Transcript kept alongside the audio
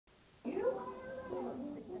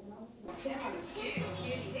Cute,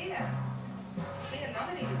 cutie. Here. Here,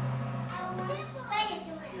 nominees. I want to play it.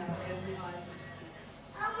 No, there's the eyes.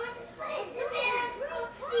 I want to play it. The man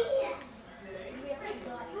here.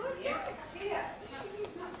 Here. Here.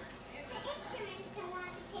 The instruments don't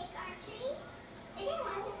want to take our trees. They don't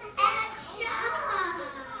want to come outside.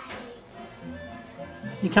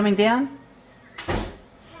 You coming down? Want to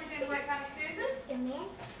do the work, Hannah Susan?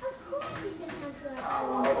 Instruments? Of course you can come to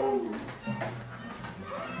our room.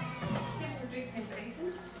 Give us a drink, simple, Ethan.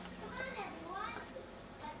 Come on, everyone.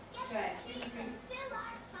 Let's get Okay, the give us a trees drink. and fill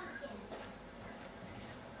our pumpkin.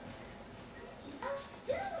 Let's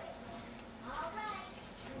do it. All right.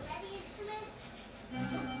 You ready, instruments?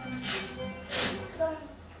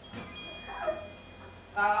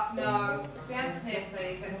 No. Down from there,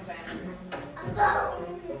 please. That's dangerous.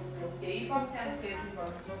 Yeah, you pop downstairs and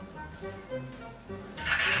pop.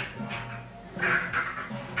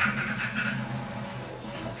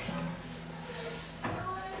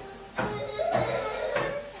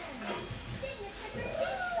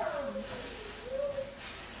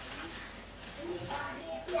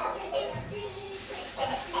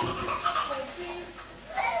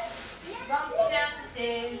 Bump down the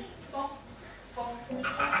stairs. Bump, bump.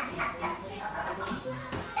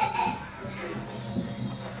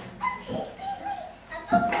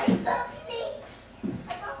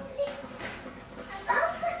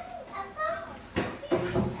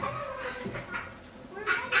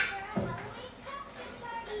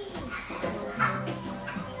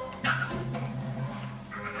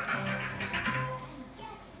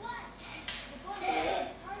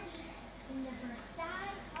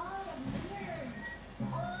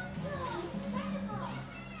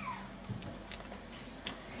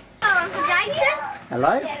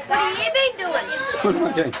 Hello? What have you been doing? What am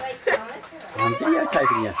I doing? I'm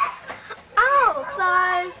videotaping you. Oh, so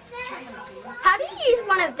how do you use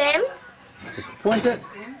one of them? Just point it,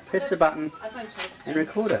 press the button, That's when Chase. and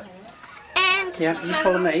record it. And Yeah, you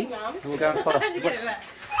follow me, and we'll go and follow.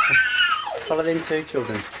 Follow them two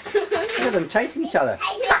children. Look at them chasing each other.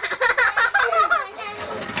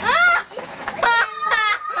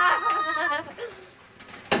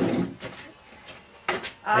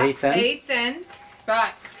 Ethan. Ethan.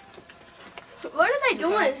 Right. what are they You're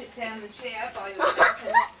going doing? to sit down in the chair by yourself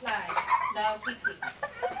and not play. No pitching.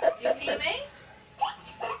 You hear me?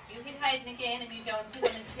 You hit Hayden again and you go and sit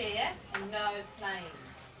on the chair and no playing.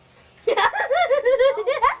 You'll go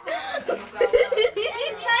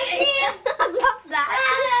I love that.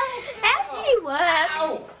 How did she work?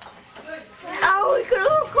 Oh, we could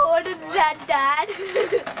have recorded that, Dad.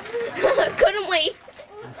 Couldn't we?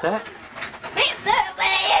 What's that? It's that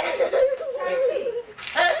man.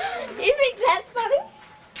 You think that's funny?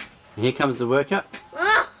 Here comes the worker.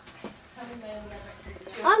 Ah.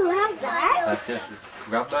 I love that. That's just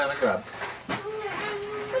grab down and grab.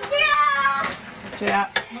 Yeah. Yeah.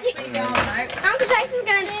 Where you going, mate? Uncle Jason's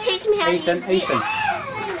going to teach me how to Ethan, use Ethan.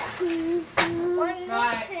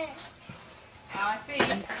 Right. I think,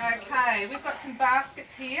 okay, we've got some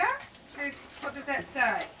baskets here. What does that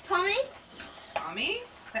say? Tommy? Tommy?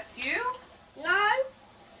 That's you? No.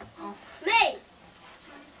 Oh. Me?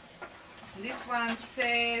 And this one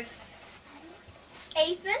says,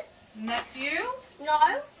 Ethan? and that's you?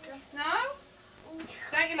 No. No?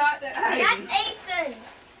 Don't you like that, Hayden? That's Ethan.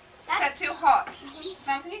 Is that too hot?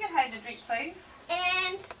 Mum, can you get Hayden a drink, please?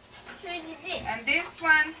 And whose is this? And this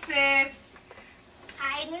one says,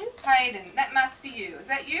 Hayden. Hayden. That must be you. Is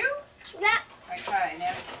that you? Yeah. Okay,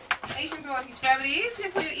 now, Ethan brought his rabbit ears. You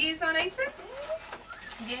put your ears on, Ethan?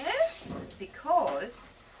 Yeah? Because,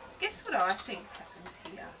 guess what I think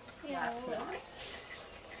happened here last night?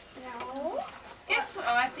 No. Guess what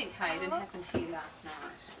I think, Hayden, happened here last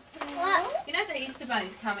night? What? You know the Easter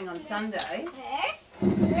Bunny's coming on Sunday? Okay.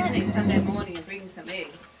 Next Sunday morning and bringing some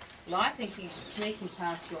eggs. Well, I think he was sneaking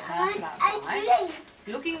past your house last night,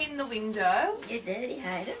 looking in the window, You're dirty,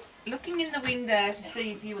 Hayden. looking in the window to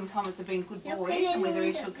see if you and Thomas have been good boys and whether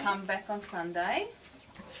he should come back on Sunday.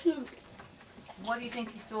 What do you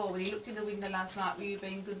think he saw when he looked in the window last night? Were you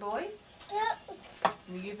being a good boy? Yep.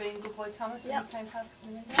 Were you being a good boy, Thomas, when Yep. you came past the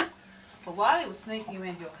window? Well, while he was sneaking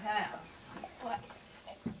around your house, What?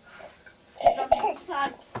 So,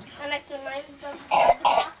 I left your neighbour's dog to start the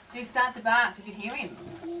bar. did he start to bark? Did you hear him?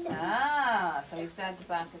 Ah, so he started to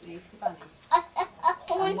bark at the Easter Bunny.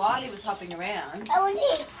 And while he was hopping around, I want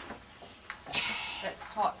this. that's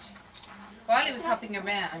hot. While he was hopping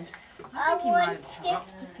around, I think he might have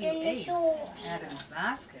dropped a few eggs out of his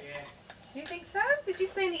basket. You think so? Did you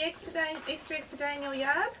see any eggs today, Easter eggs today in your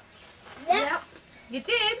yard? Yep. You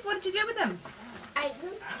did? What did you do with them? Ate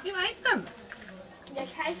them. You ate them.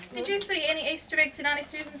 Okay. Did you see any Easter eggs in Auntie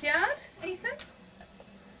Susan's yard, Ethan?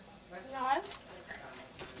 No.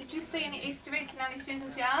 Did you see any Easter eggs in Auntie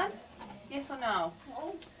Susan's yard? Yes or no?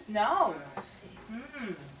 No. No.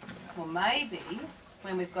 Well, maybe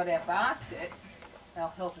when we've got our baskets, they'll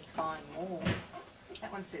help us find more.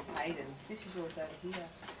 That one says Hayden. This is yours over here.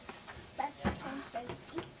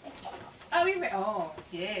 Oh,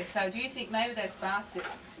 yeah. So do you think maybe those baskets?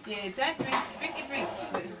 Yeah. Don't drink your drinks.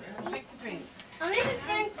 Drink your drink. I need a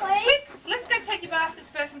drink, please. Let's go take your baskets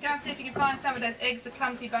first and go and see if you can find some of those eggs that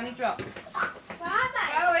Clumsy Bunny dropped. Where are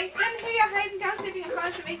they? Oh, Ethan, here, Hayden, go and see if you can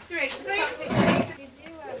find some Easter eggs, please.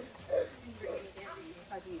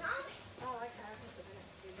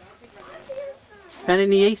 Found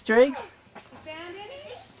any Easter eggs? You found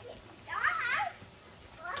any?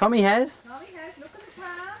 Tommy has. Mommy has. Look in the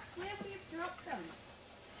car. Where have you dropped them?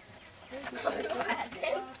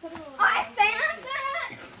 I found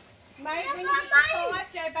it. Mate, when you Look, get to Mummy.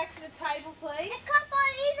 5, go back to the table, please. It's got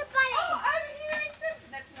bunnies, a bunny. Oh, over here, Ethan.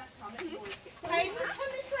 That's enough time. Let the boys get Hayden, come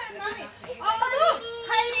this way, Mummy. Oh, look.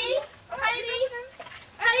 Heidi. Heidi.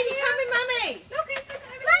 Heidi, come with Mummy. Look, Ethan,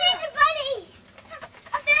 over Bunny's a bunny.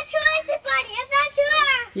 I found two eggs, a bunny. I found two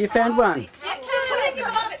eggs. You found one. Yeah, come with your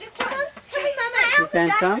mum at this one. Come with Mummy. You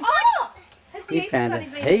found some? Oh! Has the You Easter found bunny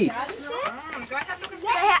been heaps. done? Do I have a look and see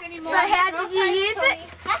So if there's any more? how did you use it?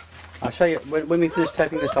 I'll show you when we finish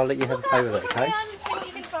taping this. I'll let you have a play with it. Okay? Around and see what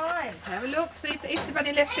you can find. Have a look. See if the Easter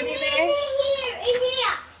bunny left any In there. here, in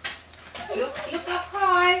here. Look up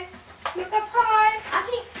high. Look up high. I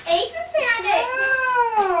think Ethan found it.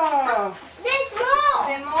 Oh! There's more. Is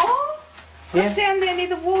there more? Yeah. Look down there near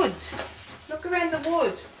the wood. Look around the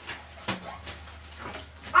wood.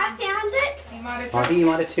 I found it. You might have I dropped. think you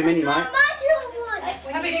might have too many, mate. Mine too wood.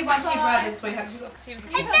 How about you want your brothers, sweetheart? You got two of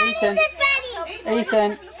I you. found Ethan. it, a bunny. Ethan.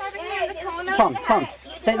 Look over here in the corner. Tom.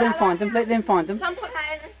 Let them find them. Let them find them. Tom, put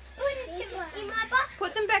In my basket.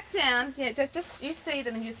 Put them back down. Yeah, just you see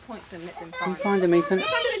them and you just point them, let them You find. find them, Ethan. Look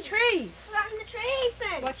under the tree. From the tree,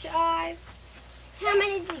 Ethan. Watch your eyes. How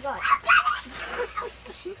many has he got?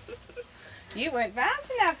 You weren't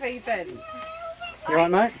fast enough, Ethan. You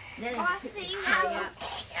right, mate? I see one.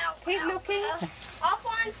 Keep looking. I'll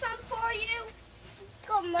find some for you.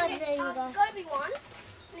 Got mud there. Gotta be one.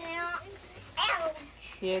 Now, ouch.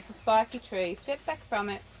 Yeah, it's a spiky tree. Step back from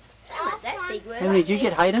it. That big How many did you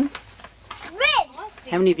get, Hayden? Red.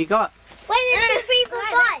 How many have you got? 1, 2, 3, 4,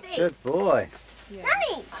 5. Good boy.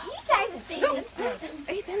 Mummy, you gave us these.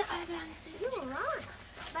 Ethan, over on the You were right.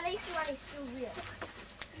 But Easter one is still real.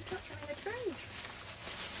 You dropped them in the tree.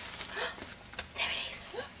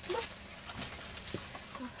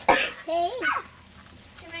 Hey.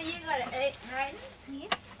 You got it, right?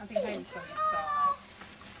 I think Hayden's got it.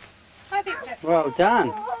 I think that. Well done.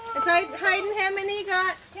 Hayden, how many you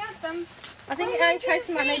got? Count them. I think Aunt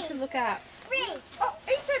Tracy might need to look up. 3. Oh,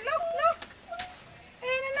 Ethan, look.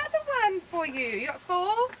 And another one for you. You got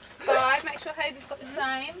 4, 5. Make sure Hayden's got the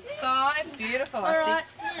same. 5. Beautiful. All right.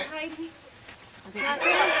 Hayden. I think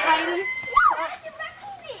Hayden.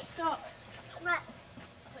 Stop. What?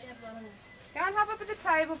 Go and hop up at the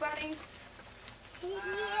table, bunny. Yes,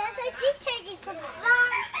 I did take it from the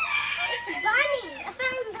farm. It's a bunny. I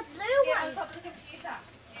found the blue one. Top of the computer.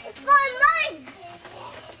 It's got mine.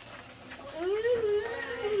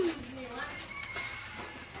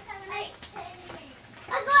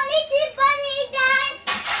 I got little bunny, Dad.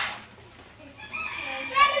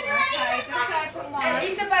 Okay, just open one.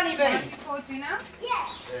 Easter bunny bee. Before dinner. Yes.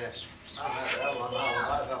 Yes. I had that one. I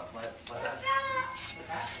got my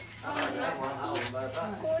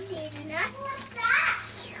 14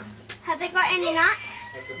 nuts. Have they got any nuts?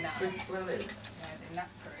 No. Well, No, they're not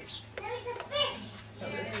fruit. There's a fish.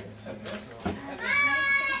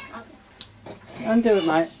 Undo it,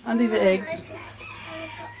 mate. Undo the egg.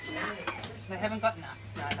 They haven't got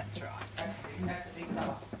nuts. No, that's right. That's the big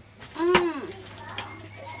colour. Mmm.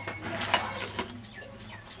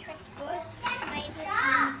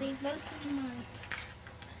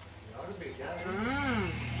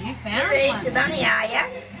 You found one. bunny, are ya?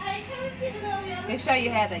 They'll show you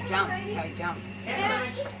how they jump, how he jumps.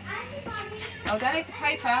 Oh, don't eat the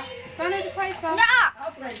paper. Don't eat the paper. No!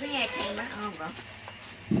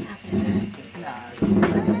 No.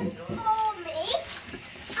 For me,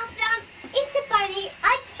 I found Easter bunny.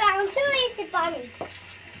 I found 2 Easter bunnies.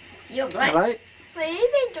 You're great. Hello. What have you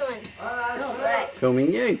been doing? You're great.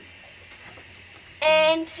 Filming you.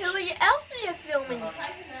 And who else are you filming?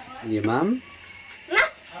 Your mum. No.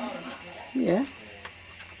 Yeah.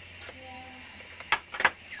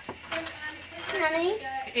 Honey.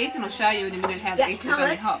 Ethan will show you in a minute how the Easter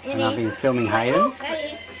bunny hops. And I've been filming Hayden.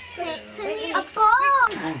 A ball.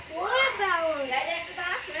 What about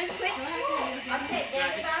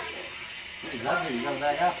Lovely, you got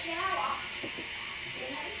that up.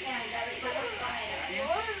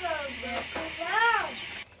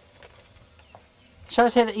 Show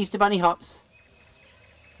us how the Easter Bunny hops.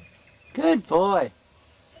 Good boy.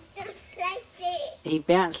 Just like this. He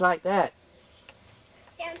bounced like that.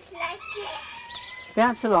 Just like this.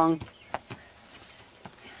 Bounce along.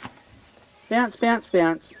 Bounce, bounce,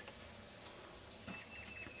 bounce.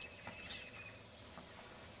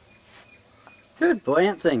 Good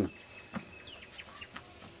bouncing.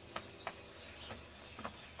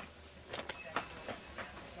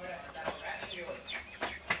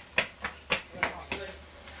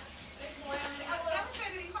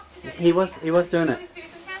 He was doing it.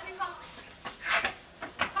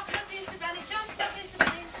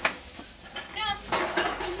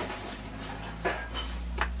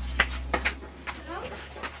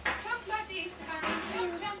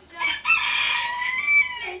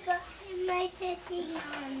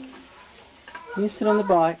 You sit on the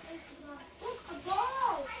bike.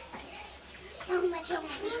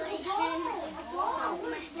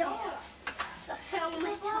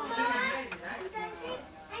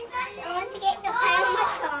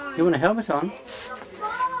 You want a helmet on?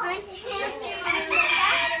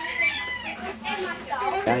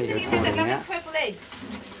 Okay, you're recording now. Purple egg.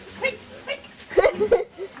 Quick, quick.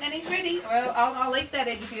 Nanny's ready. Well, I'll eat that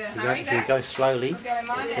egg if you hurry back. Go slowly. I'll go in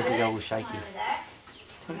mine Doesn't now. go all shaky.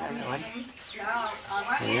 Turn it over that way. No, I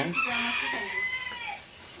won't. Yeah.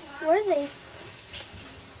 Where is he?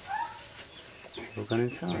 We've gone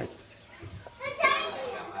inside.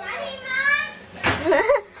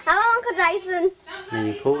 Hello, Uncle Jason. Then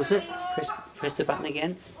you pause it. Press the button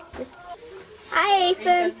again. Hi,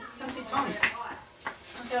 Ethan. Come see Tommy.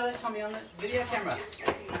 Come see other Tommy on the video camera.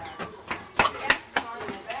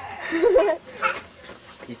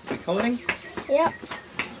 You recording? Yep.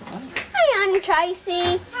 Hi, I'm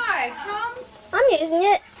Tracy. Hi, Tom. I'm using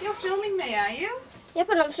it. You're filming me, are you? Yep,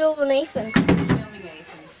 and I'm filming Ethan. Filming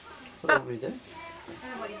Ethan. What do we do? I don't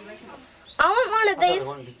know what you reckon. I want one of these.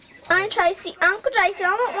 I'm Tracy. Uncle Jason,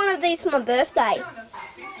 I want one of these for my birthday.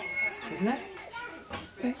 Isn't it?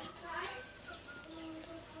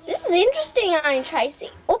 This is interesting, Aunt Tracy.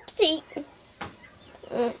 Oopsie.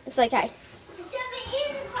 It's okay.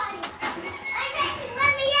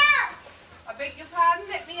 I beg your pardon,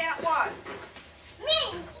 let me out what?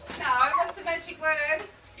 Me. No, what's the magic word?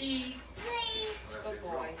 Please. Please. Good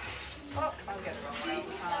boy. Oh, I'll get it wrong all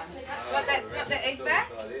the time. Want that egg back?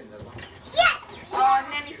 Yes. Oh,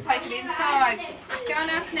 Nanny's taken it inside. Go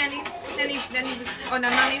and ask Nanny. Nanny was, oh no,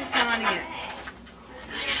 Nanny was finding it.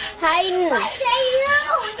 Hayden, can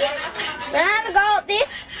I have a go at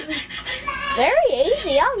this? Very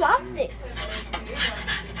easy. I love this.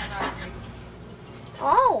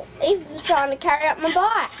 Oh, Ethan's trying to carry up my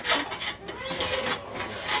bike.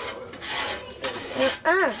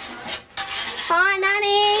 Hi,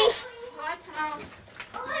 Nanny. Hi, Tom.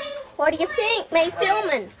 What do you think? Me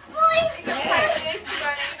filming?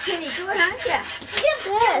 Pretty good, aren't you?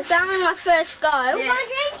 Yeah, it's only my first go. Yeah.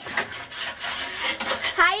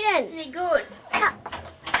 Hayden, Pretty good.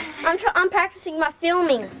 I'm practicing my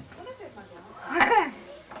filming.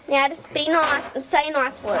 Now just be nice and say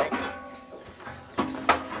nice words.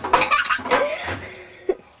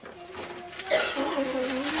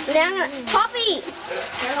 Now I'm gonna, Poppy,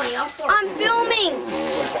 I'm filming.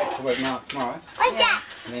 Back to work tomorrow. Like that.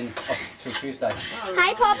 And then off till Tuesday.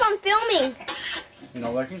 Hey Pop, I'm filming. You're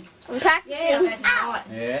not working? I'm practicing.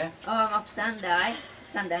 Yeah. Oh, I'm off Sunday.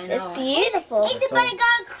 Sunday It's night. beautiful. It's gonna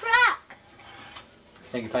go crack.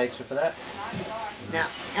 Think you pay extra for that? No.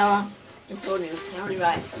 Oh, it's only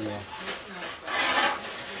right. Yeah.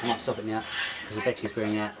 I might stop it now because I bet she's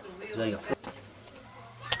wearing out. She's only got 4.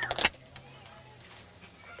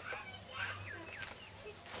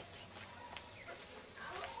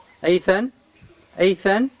 Ethan?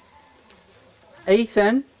 Ethan?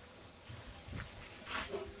 Ethan?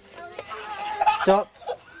 Stop.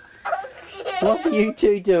 What are you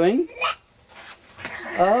two doing?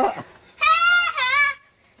 Oh.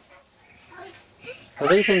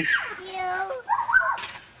 Was Ethan?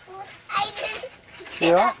 You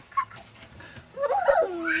alright?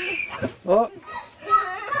 Oh.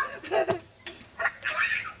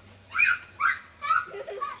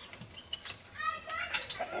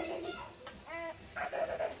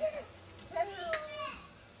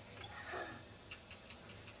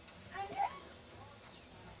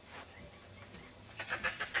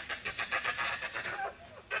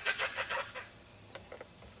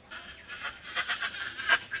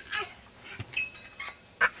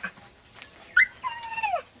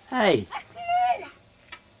 Hey,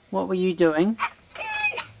 what were you doing?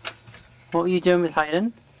 What were you doing with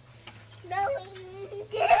Hayden? No,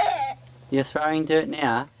 You're throwing dirt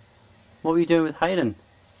now? What were you doing with Hayden?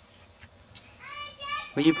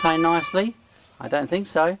 Were you playing nicely? I don't think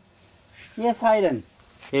so. Yes, Hayden.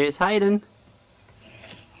 Here's Hayden.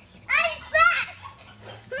 I'm best!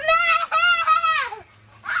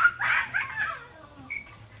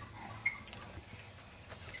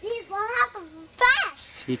 People have the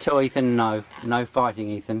best! You tell Ethan no. No fighting,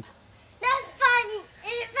 Ethan. That's funny,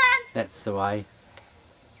 Ethan! That's the way.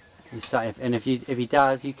 You say, and if he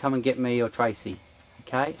does, you come and get me or Tracy.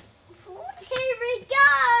 Okay? Here we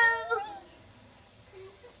go!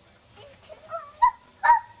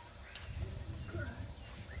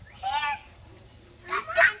 Here.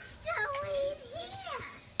 That's the way here.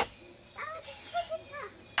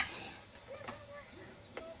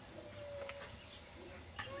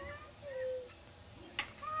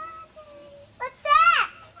 What's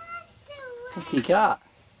that? What's he got?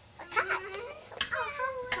 A cat.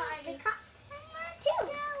 A cat. Two.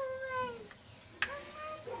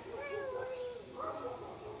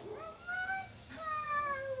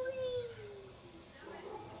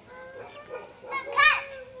 Cat.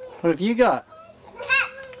 What have you got? Cat.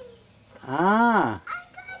 Ah.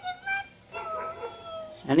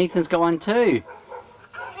 And Ethan's got one too.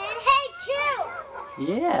 Hey, two.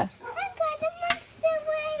 Yeah. I got a monster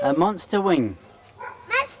wing. A monster wing.